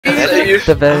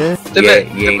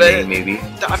maybe.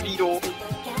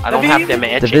 I don't have the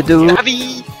magic.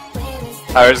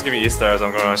 Alright, just give me E-stars,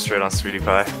 I'm going straight on Sweetie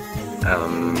Pie.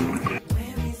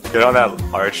 Get on that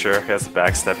archer, he has to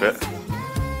backstep it.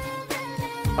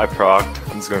 I procced,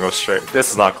 I'm just gonna go straight.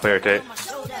 This is not clear, Tate.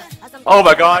 Oh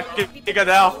my god, Giga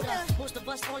now!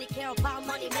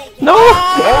 No!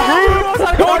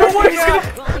 No way!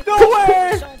 No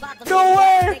way! No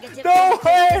way!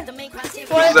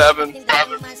 What just happened?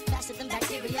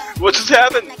 What just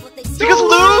happened? Giga's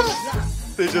lose!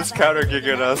 They just counter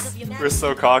gigged us. We're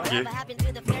so cocky.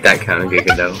 That counter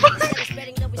giga though.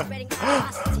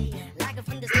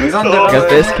 He's on the Got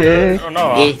this kick. Oh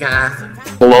no.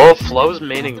 Giga. Flo's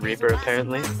maining Reaper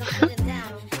apparently.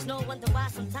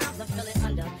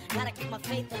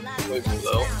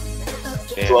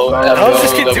 Flo, Oh,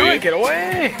 just keep doing it, get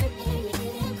away!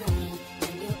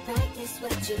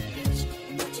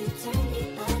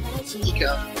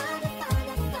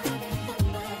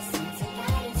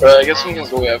 Right, I guess we can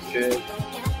go AFK.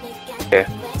 Okay.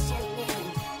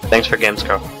 Thanks for games,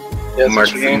 Carl. Yeah, Mark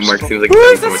such a seems like Who having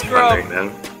is so this much fun right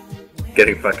scrub? now.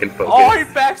 Getting fucking focused. Oh, he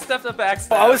backstepped the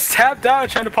backstep. I was tapped out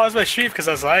trying to pause my stream because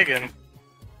I was lagging.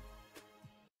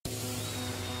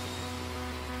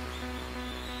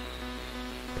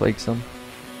 Plague some.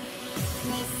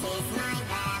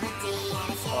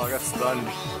 Oh, I got stunned.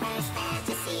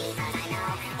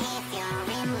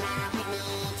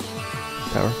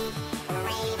 Tower.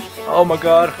 Oh my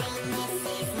god.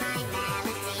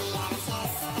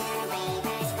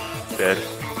 Dead.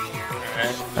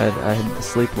 I had the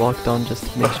sleep locked on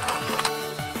just to make sure.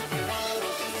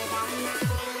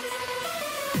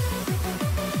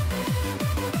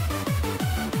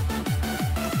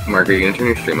 Mark, are you gonna turn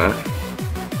your stream off?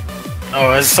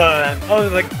 Oh, it's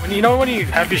like when you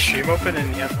have your stream open and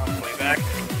you have no playback,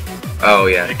 Oh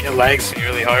yeah. like it lags me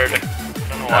really hard. I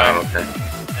don't know why. Oh okay.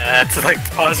 I had to like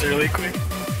pause really quick.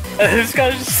 And this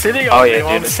guy's just sitting on Oh me yeah,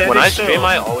 while I'm dude. setting When I show. stream,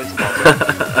 I always pause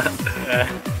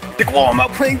it. Like, whoa, I'm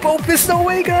out playing Bopis, no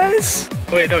way, guys!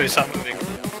 Wait, no, he's not moving.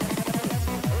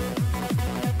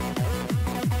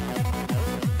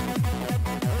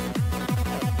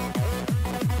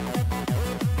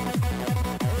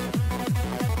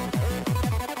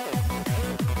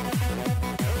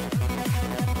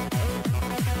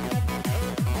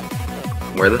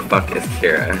 Where the fuck is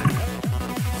Tera?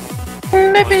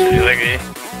 Baby!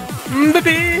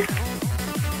 Baby!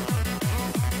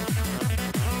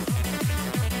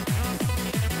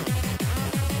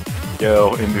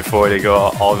 Yo, and before they go,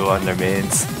 all go on their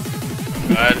mains.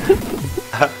 God.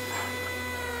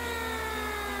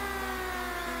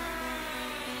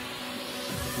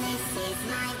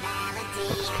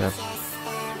 Focus trap.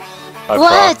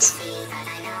 What?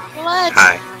 What?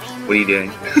 Hi. What are you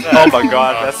doing? Oh my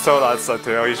god, that's so not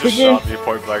something. He just shot me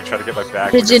point blank trying to get my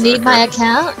back. Did you need my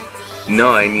account?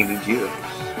 No, I needed you.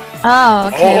 Oh,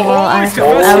 okay. Oh, well, I he's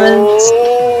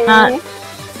was not.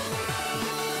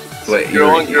 What?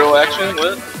 Girl action?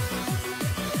 What?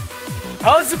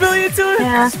 How's the billion to it?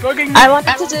 Yeah. Smoking. I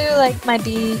wanted to do like my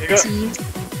BTs.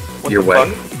 Your what?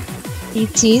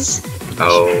 BTs.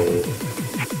 Oh.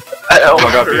 Oh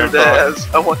my god, your ass.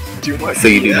 I want to do my So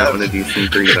you do not want to do some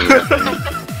threes, I'm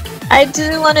guessing. I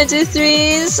do want to do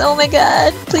threes. Oh my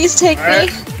god. Please take me.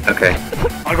 Okay.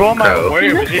 I'll go on my Bro.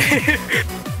 warrior with you.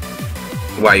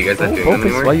 Why, you guys not doing them Focus,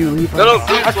 anymore? why you leave? No,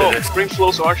 after bring this. Flo. Bring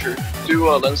Flo's Archer. Do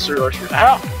Lancer Archer.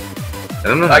 Ow! I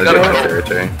don't know how I to gotta do go. that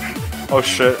territory. Oh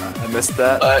shit, I missed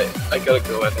that. I gotta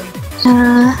go, I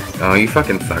think. Oh, you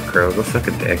fucking suck, Crow. Go suck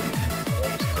a dick.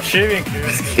 Shaving here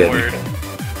Just is kidding. word.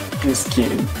 Just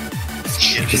kidding.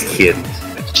 Just kidding.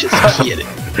 Just kidding.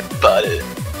 About it.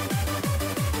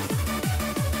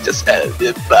 Just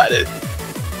about it.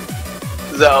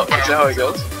 Is that how it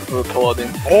goes? We're paladin.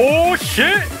 Oh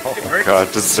shit! Oh my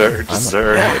god, dessert.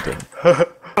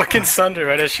 Fucking Sunder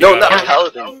right as she No, got not her.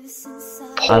 paladin.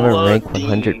 I'm a rank Paladin.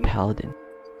 100 paladin.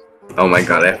 Oh my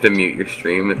god, I have to mute your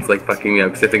stream. It's like fucking me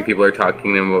up because I think people are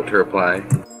talking and I'm about to reply.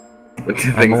 Which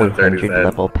I'm things a I've already 100 said.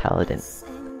 level paladin.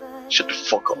 Shut the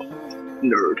fuck up,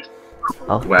 nerd.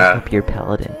 I'll Wow. fuck up your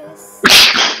paladin.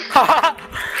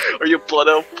 Are you Blood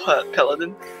Elf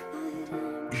paladin?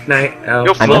 Night out.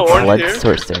 Yo, I'm Flo, a aren't blood you here?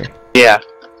 sorcerer. Yeah.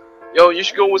 Yo, you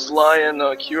should go with Lai and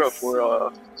Kira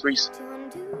for threes.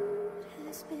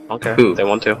 Okay. Who? They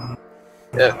want to.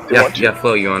 Yeah, they want to. Yeah,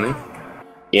 Flo, you on it?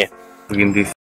 Yeah. We can do